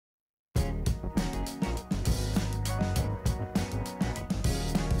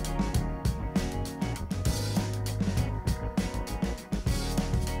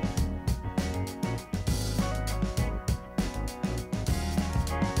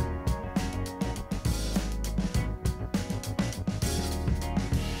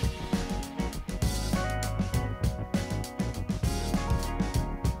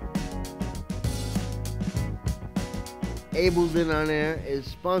Ableton On Air is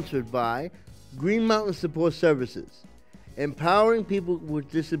sponsored by Green Mountain Support Services, empowering people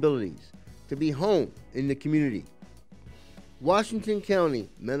with disabilities to be home in the community. Washington County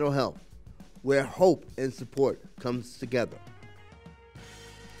Mental Health, where hope and support comes together.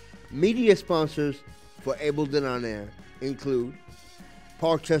 Media sponsors for Ableton On Air include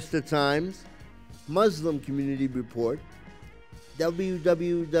Parkchester Times, Muslim Community Report,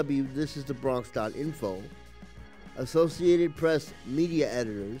 www.thisisthebronx.info, Associated Press Media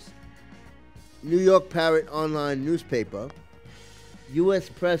Editors, New York Parrot Online Newspaper, U.S.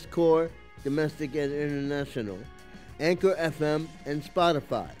 Press Corps, Domestic and International, Anchor FM, and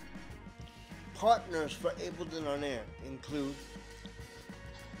Spotify. Partners for Ableton On Air include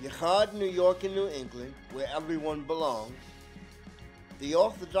Yachad, New York and New England, where everyone belongs, the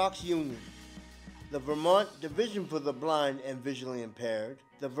Orthodox Union, the Vermont Division for the Blind and Visually Impaired,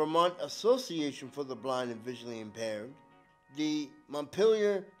 the Vermont Association for the Blind and Visually Impaired, the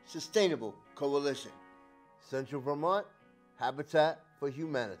Montpelier Sustainable Coalition, Central Vermont Habitat for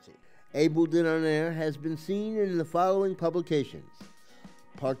Humanity. Ableton On Air has been seen in the following publications: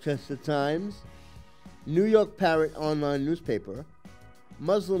 Parkchester Times, New York Parrot Online Newspaper,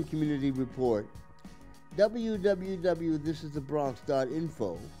 Muslim Community Report,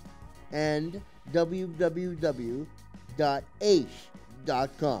 www.thisisthebronx.info, and www.aish.com.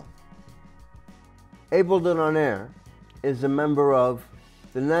 Ableton On Air is a member of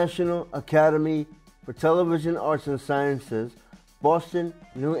the National Academy for Television Arts and Sciences, Boston,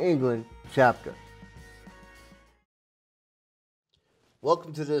 New England chapter.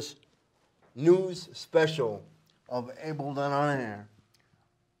 Welcome to this news special of Ableton On Air,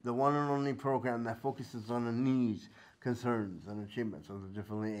 the one and only program that focuses on the needs, concerns, and achievements of the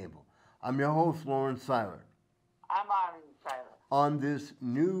differently able. I'm your host, Lawrence Seiler. I'm Arlene Seiler. On this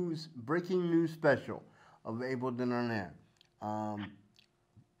breaking news special of Ableton On Air,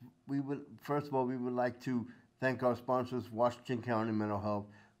 we would like to thank our sponsors, Washington County Mental Health,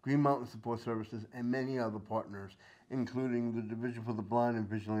 Green Mountain Support Services, and many other partners, including the Division for the Blind and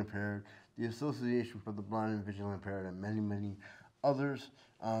Visually Impaired, the Association for the Blind and Visually Impaired, and many, many others.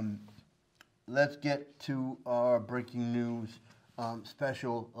 Let's get to our breaking news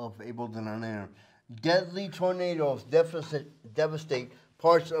special of Ableton On Air. Deadly tornadoes devastate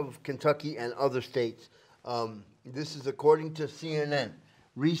parts of Kentucky and other states. This is according to CNN.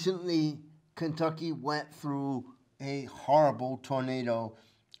 Recently, Kentucky went through a horrible tornado.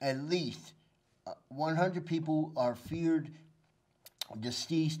 At least 100 people are feared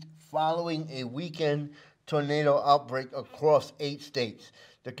deceased following a weekend tornado outbreak across 8 states.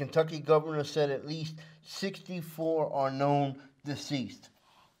 The Kentucky governor said at least 64 are known deceased.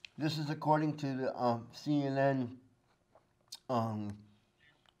 This is according to the CNN.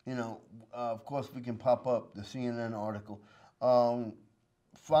 Of course, we can pop up the CNN article.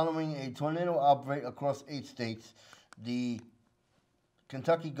 Following a tornado outbreak across 8 states, the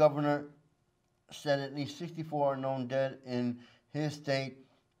Kentucky governor said at least 64 are known dead in his state,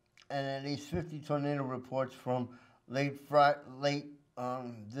 and at least 50 tornado reports from late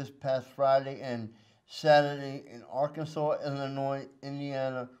this past Friday and Saturday in Arkansas, Illinois,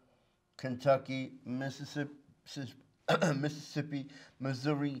 Indiana, Kentucky, Mississippi,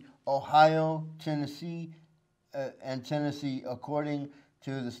 Missouri, Ohio, Tennessee, and Tennessee, according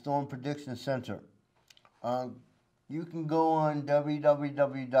to the Storm Prediction Center. You can go on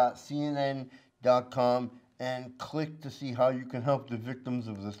www.cnn.com and click to see how you can help the victims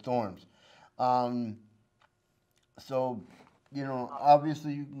of the storms.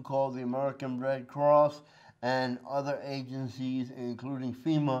 Obviously you can call the American Red Cross and other agencies, including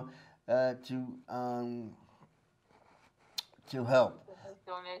FEMA, to help.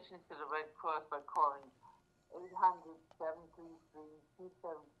 Donations to the Red Cross by calling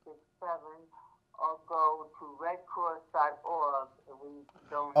 800-733-2767 or go to redcross.org.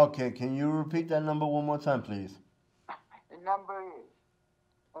 Okay, can you repeat that number one more time, please? The number is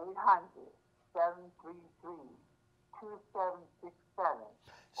 800-733-2767.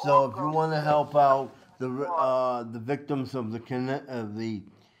 So if you want to help out the victims of the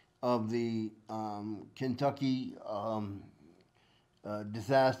Kentucky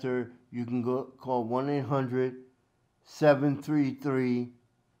disaster, you can call 1-800-733.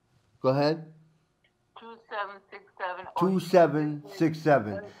 Go ahead.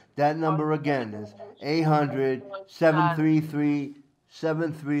 2767. That number again is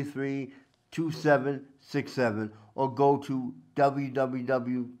 800-733-2767, or go to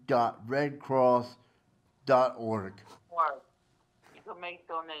www.redcross.org. You can make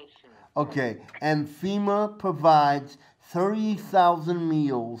donations. Okay, and FEMA provides 30,000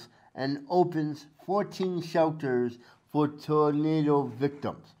 meals and opens 14 shelters for tornado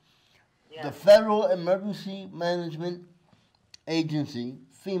victims. Yes. The Federal Emergency Management Agency,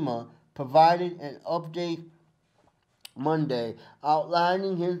 FEMA, provided an update Monday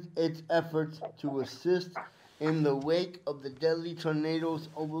outlining its efforts to assist in the wake of the deadly tornadoes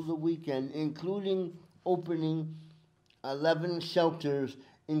over the weekend, including opening 11 shelters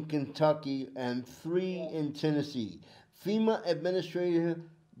in Kentucky and 3 in Tennessee. FEMA Administrator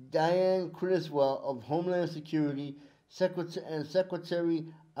Diane Criswell of Homeland Security and Secretary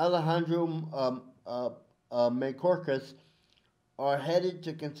Alejandro Mayorkas are headed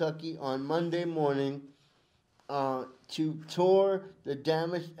to Kentucky on Monday morning to tour the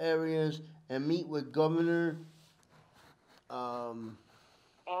damaged areas and meet with Governor Andy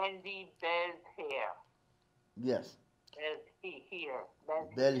Beshear. yes, Beshear.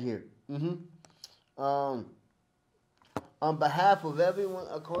 Beshear. On behalf of everyone,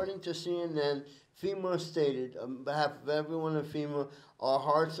 according to CNN, FEMA stated, on behalf of everyone at FEMA, our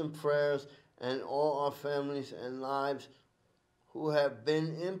hearts and prayers and all our families and lives who have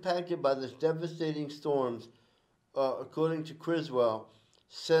been impacted by this devastating storms, according to Criswell,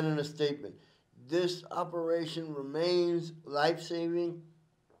 said in a statement. This operation remains life-saving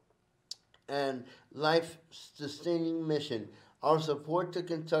and life-sustaining mission. Our support to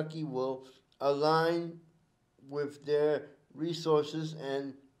Kentucky will align with their resources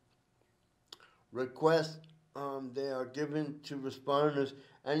and requests they are given to responders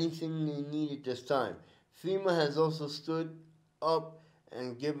anything they need at this time. FEMA has also stood up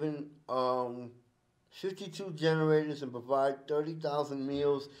and given 52 generators and provide 30,000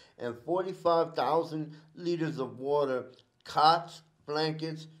 meals and 45,000 liters of water, cots,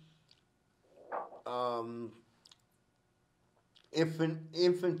 blankets,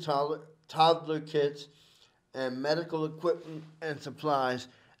 infant toddler kits, and medical equipment and supplies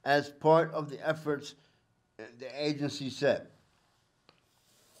as part of the efforts, the agency said.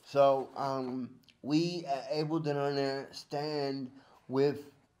 So we at Able to Down there stand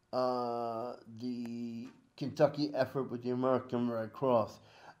with the Kentucky effort with the American Red Cross.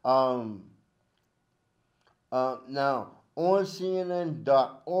 Now, on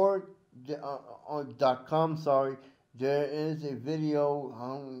CNN.org, .com, sorry, there is a video,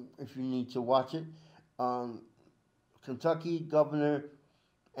 if you need to watch it. Kentucky Governor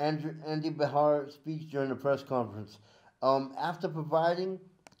Andy Beshear speaks during the press conference. After providing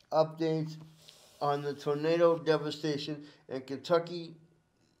updates on the tornado devastation and Kentucky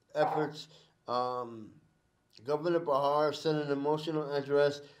efforts, Governor Beshear sent an emotional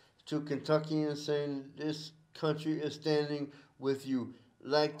address to Kentuckians saying this country is standing with you.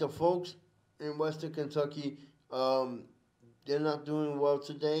 Like the folks in Western Kentucky, they're not doing well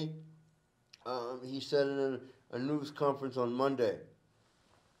today. He said in a news conference on Monday,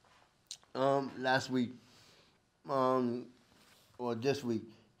 last week, or this week.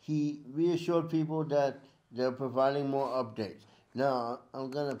 He reassured people that they're providing more updates. Now, I'm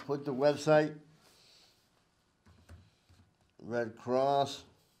going to put the website, Red Cross.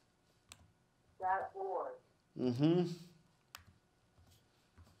 .org. Mm-hmm.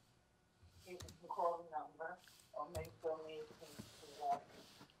 You can call the number or make donations to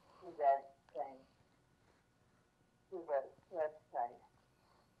that thing, to that website.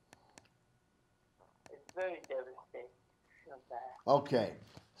 It's very devastating. So bad. Okay,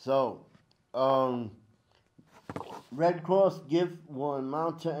 so Red Cross gift will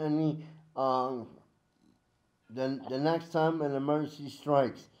amount to any the next time an emergency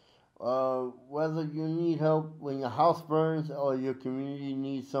strikes. Whether you need help when your house burns or your community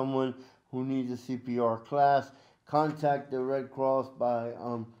needs someone who needs a CPR class, contact the Red Cross by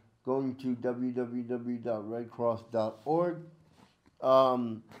going to www.redcross.org.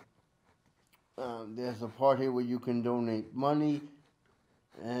 There's a part here where you can donate money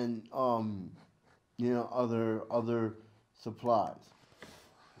and other supplies.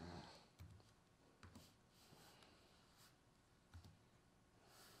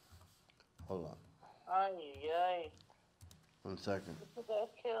 Hold on. Ay, ay. 1 second. People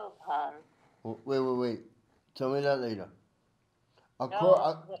got killed, hon. Wait. Tell me that later.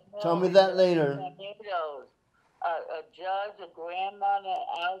 Tell me it's that later. Tornadoes. A judge, a grandma, an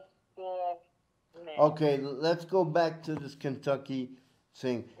outdoor man. Okay, let's go back to this Kentucky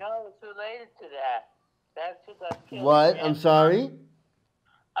thing. No, it's related to that. That's who got killed. What? I'm sorry?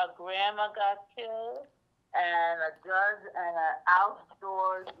 A grandma got killed, and a judge and an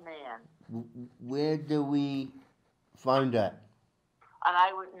outdoors man. Where do we find that? On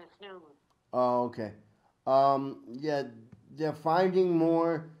Eyewitness News. Oh, okay. Yeah, they're finding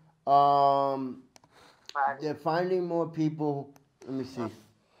more. They're finding more people. Let me see.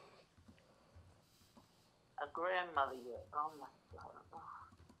 A grandmother yet. Oh my God.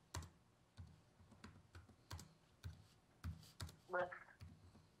 Look,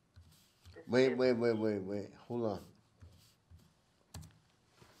 this Wait, kid, wait. Hold on.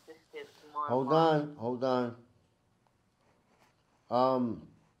 this kid's more and Hold on. Um,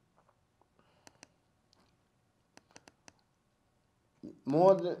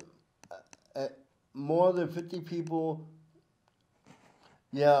 more than uh, more than 50 people.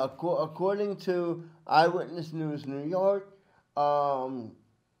 Yeah, according to Eyewitness News New York, um,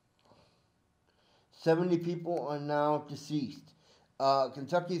 70 people are now deceased.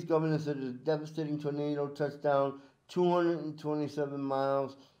 Kentucky's governor said a devastating tornado touched down 227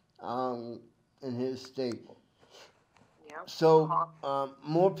 miles in his state. Yep. So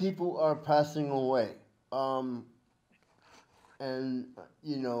more people are passing away, and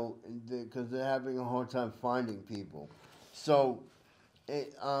you know, because they're having a hard time finding people. So,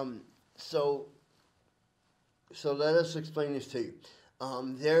 it, so let us explain this to you.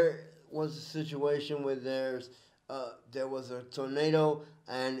 There was a situation where there was a tornado,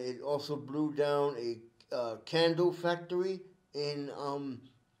 and it also blew down a candle factory in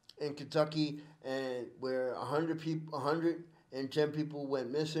Kentucky, and where 110 people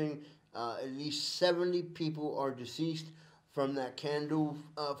went missing. At least 70 people are deceased from that candle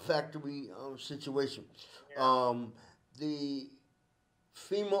factory situation. Yeah. The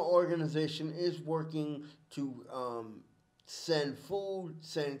FEMA organization is working to send food,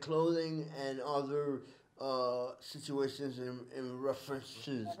 send clothing, and other situations in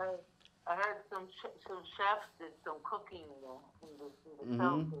references. I heard some chefs did some cooking in the Mm-hmm.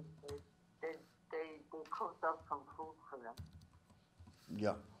 show. They cooked up some food for them.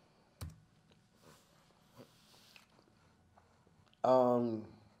 Yeah. Um.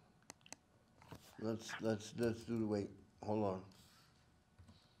 Let's do the wait. Hold on.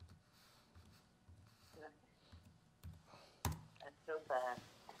 That's so bad.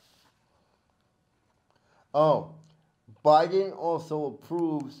 Oh, Biden also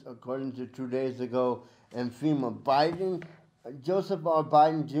approves, according to 2 days ago, and FEMA. Joseph R.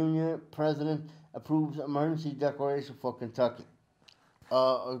 Biden Jr., President, approves emergency declaration for Kentucky.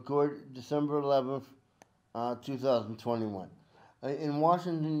 According December 11th, 2021. In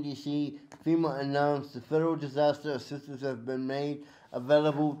Washington, D.C., FEMA announced the federal disaster assistance has been made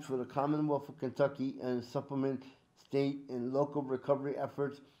available for the Commonwealth of Kentucky and supplement state and local recovery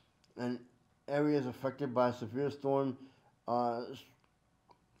efforts and areas affected by severe storm, uh,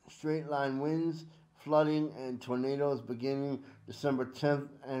 straight line winds, flooding, and tornadoes beginning December 10th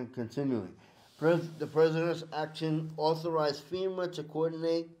and continuing. The President's action authorized FEMA to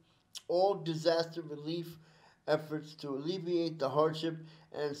coordinate all disaster relief efforts to alleviate the hardship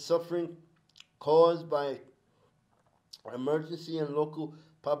and suffering caused by emergency and local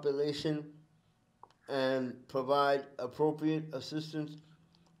population and provide appropriate assistance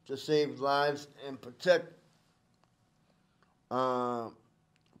to save lives and protect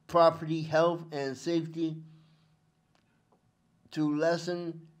property, health, and safety, to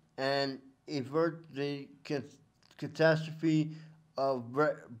lessen and avert the catastrophe of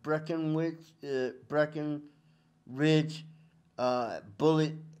Breckenridge,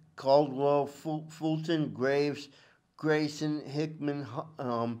 Bullitt, Caldwell, Fulton, Graves, Grayson, Hickman,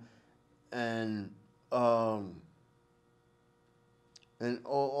 and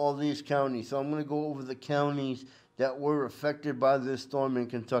all these counties. So I'm going to go over the counties that were affected by this storm in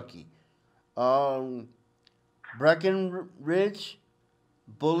Kentucky. Breckenridge,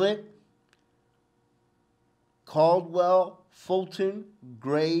 Bullitt, Caldwell, Fulton,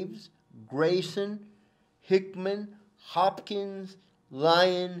 Graves, Grayson, Hickman, Hopkins,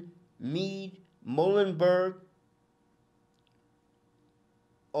 Lyon, Meade, Muhlenberg,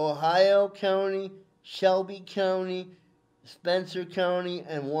 Ohio County, Shelby County, Spencer County,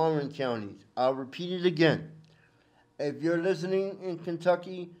 and Warren counties. I'll repeat it again. If you're listening in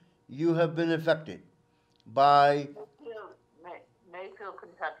Kentucky, you have been affected by... Mayfield,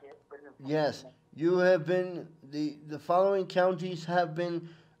 Kentucky has been affected. Yes, you have been... The following counties have been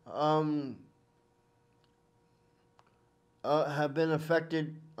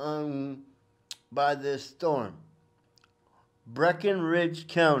affected by this storm. Breckenridge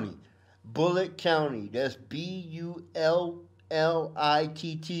County, Bullitt County, that's Bullitt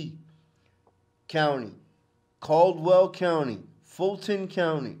County, Caldwell County, Fulton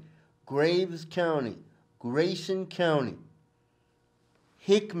County, Graves County, Grayson County,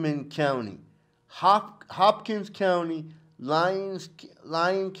 Hickman County, Hopkins County, Lyon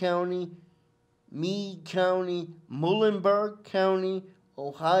County, Meade County, Muhlenberg County,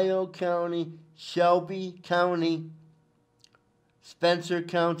 Ohio County, Shelby County, Spencer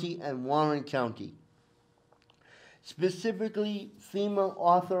County, and Warren County. Specifically, FEMA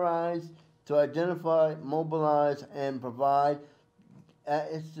authorized to identify, mobilize, and provide at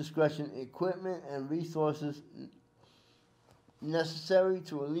its discretion equipment and resources necessary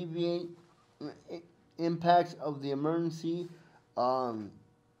to alleviate impacts of the emergency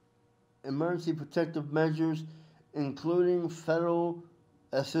protective measures, including federal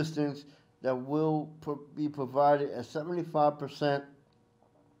assistance that will be provided at 75%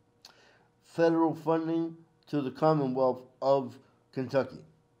 federal funding to the Commonwealth of Kentucky.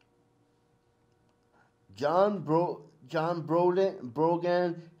 John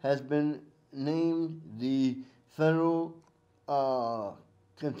Brogan has been named the federal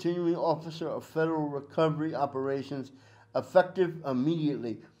continuing officer of federal recovery operations, effective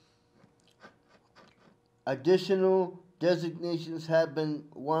immediately. Additional designations have been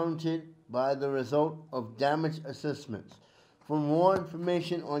warranted by the result of damage assessments. For more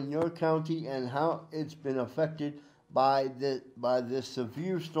information on your county and how it's been affected by this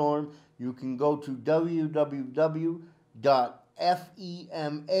severe storm, you can go to www.fema,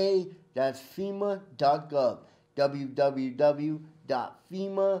 that's FEMA.gov,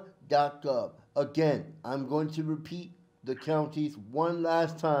 www.fema.gov. Again, I'm going to repeat the counties one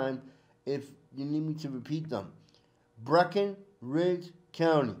last time if you need me to repeat them. Breckenridge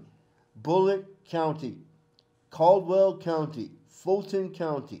County, Bullitt County, Caldwell County, Fulton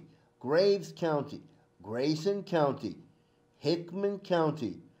County, Graves County, Grayson County, Hickman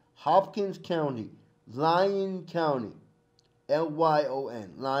County, Hopkins County, Lyon County,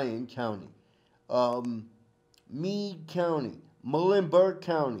 Lyon, Lyon County, Meade County, Muhlenberg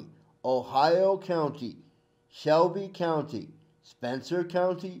County, Ohio County, Shelby County, Spencer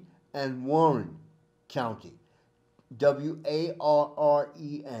County, and Warren County. Warren,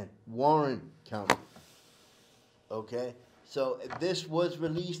 Warren County. Okay, so this was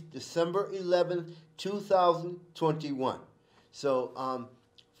released December 11th, 2021. So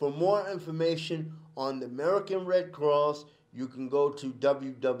for more information on the American Red Cross, you can go to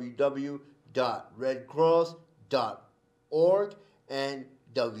www.redcross.org and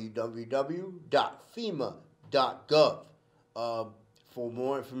www.fema.gov. For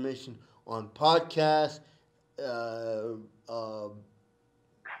more information on podcasts, the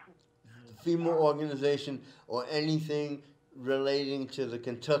FEMA organization, or anything relating to the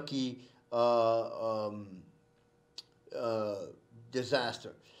Kentucky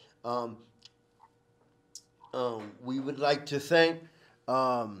disaster. We would like to thank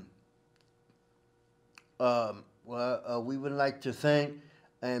we would like to thank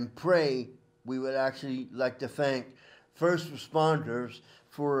and pray. We would actually like to thank first responders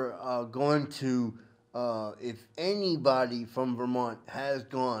for going to, if anybody from Vermont has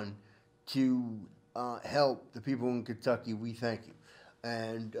gone to help the people in Kentucky, we thank you.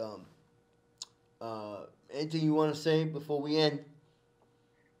 And anything you want to say before we end?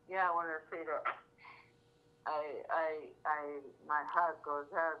 Yeah, I want to say that my heart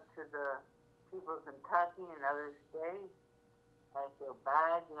goes out to the people of Kentucky and other states. I feel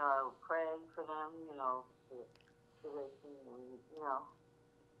bad, I would pray for them, so they can,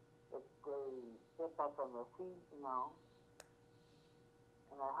 if they get back on their feet, and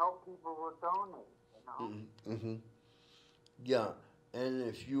I hope people will donate, Mm-hmm. Yeah, and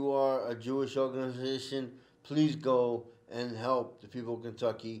if you are a Jewish organization, please go and help the people of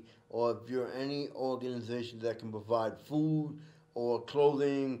Kentucky. Or if you're any organization that can provide food or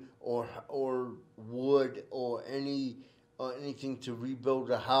clothing or wood or anything to rebuild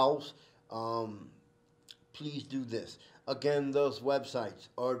a house, please do this. Again, those websites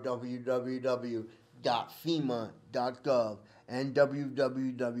are www.fema.gov and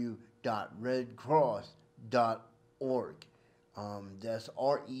www.redcross.org. That's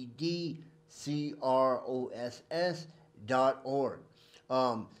redcross.org.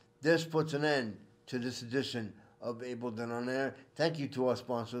 This puts an end to this edition of Ableton On Air. Thank you to our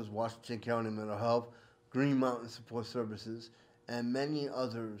sponsors, Washington County Mental Health, Green Mountain Support Services, and many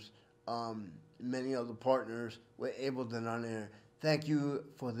others, many other partners with Ableton On Air. Thank you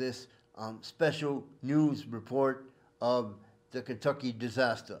for this special news report of the Kentucky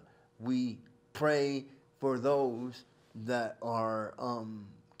disaster. We pray for those that are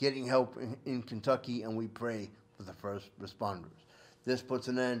getting help in Kentucky, and we pray for the first responders. This puts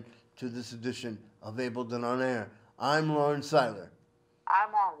an end to this edition of Ableton On Air. I'm Lauren Seiler.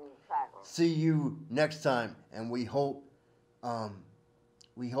 I'm Arlene Seiler. See you next time, and we hope and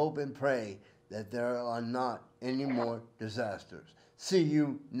pray that there are not any more disasters. See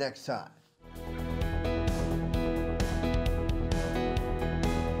you next time.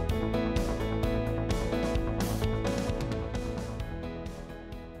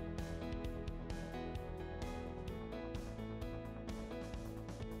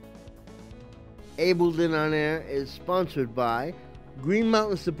 Ableton On Air is sponsored by Green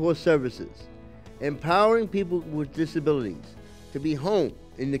Mountain Support Services, empowering people with disabilities to be home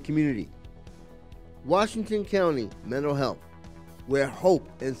in the community. Washington County Mental Health, where hope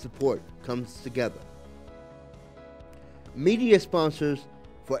and support comes together. Media sponsors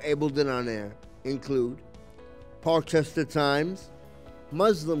for Ableton On Air include Parkchester Times,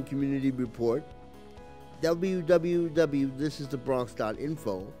 Muslim Community Report,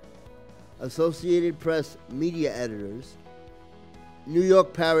 www.thisisthebronx.info, Associated Press Media Editors, New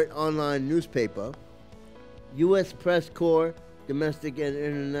York Parrot Online Newspaper, U.S. Press Corps, Domestic and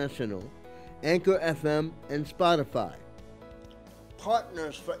International, Anchor FM, and Spotify.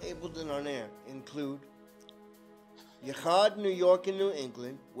 Partners for Ableton On Air include Yachad, New York and New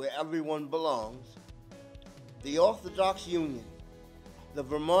England, where everyone belongs, the Orthodox Union, the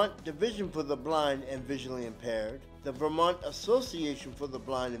Vermont Division for the Blind and Visually Impaired, the Vermont Association for the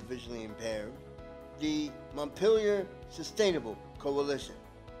Blind and Visually Impaired, the Montpelier Sustainable Coalition,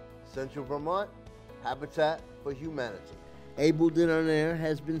 Central Vermont Habitat for Humanity. Ableton On Air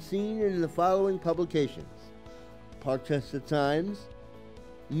has been seen in the following publications: Parkchester Times,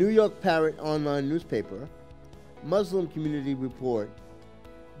 New York Parrot Online Newspaper, Muslim Community Report,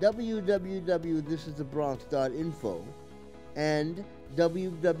 www.thisisthebronx.info, and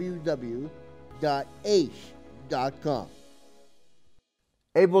www.aish.com.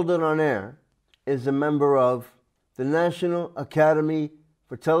 Ableton On Air is a member of the National Academy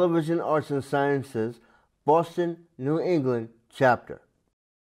for Television Arts and Sciences, Boston, New England chapter.